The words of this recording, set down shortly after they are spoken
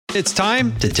It's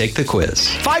time to take the quiz.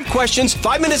 5 questions,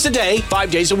 5 minutes a day,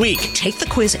 5 days a week. Take the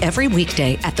quiz every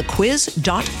weekday at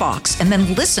thequiz.fox and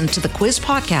then listen to the quiz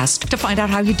podcast to find out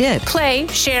how you did. Play,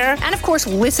 share, and of course,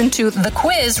 listen to the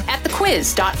quiz at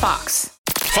thequiz.fox.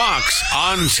 Fox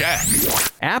on Tech.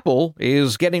 Apple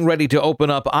is getting ready to open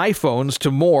up iPhones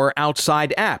to more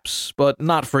outside apps, but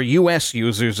not for U.S.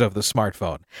 users of the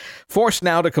smartphone. Forced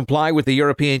now to comply with the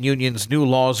European Union's new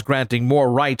laws granting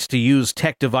more rights to use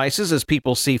tech devices as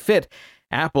people see fit,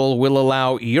 Apple will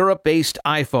allow Europe-based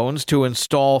iPhones to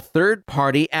install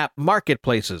third-party app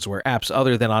marketplaces where apps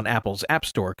other than on Apple's App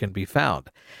Store can be found.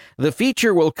 The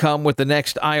feature will come with the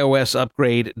next iOS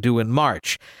upgrade due in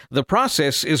March. The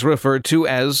process is referred to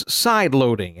as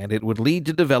sideloading, and it would lead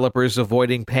to developers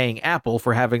avoiding paying Apple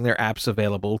for having their apps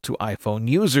available to iPhone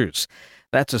users.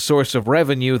 That's a source of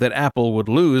revenue that Apple would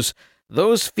lose.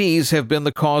 Those fees have been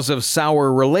the cause of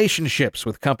sour relationships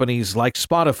with companies like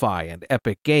Spotify and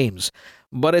Epic Games,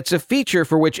 but it's a feature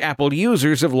for which Apple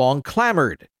users have long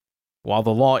clamored. While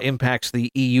the law impacts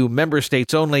the EU member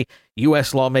states only,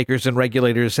 U.S. lawmakers and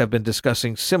regulators have been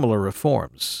discussing similar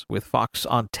reforms. With Fox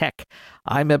on Tech,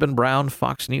 I'm Eben Brown,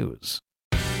 Fox News.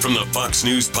 From the Fox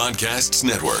News Podcasts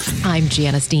Network. I'm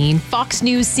Janice Dean, Fox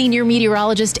News senior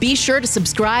meteorologist. Be sure to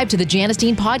subscribe to the Janice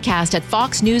Dean podcast at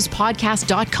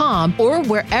foxnewspodcast.com or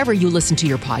wherever you listen to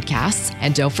your podcasts.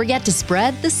 And don't forget to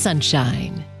spread the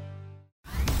sunshine.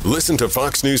 Listen to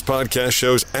Fox News Podcast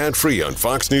shows ad-free on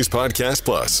Fox News Podcast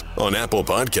Plus, on Apple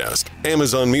Podcast,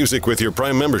 Amazon Music with your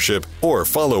Prime membership, or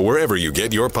follow wherever you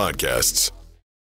get your podcasts.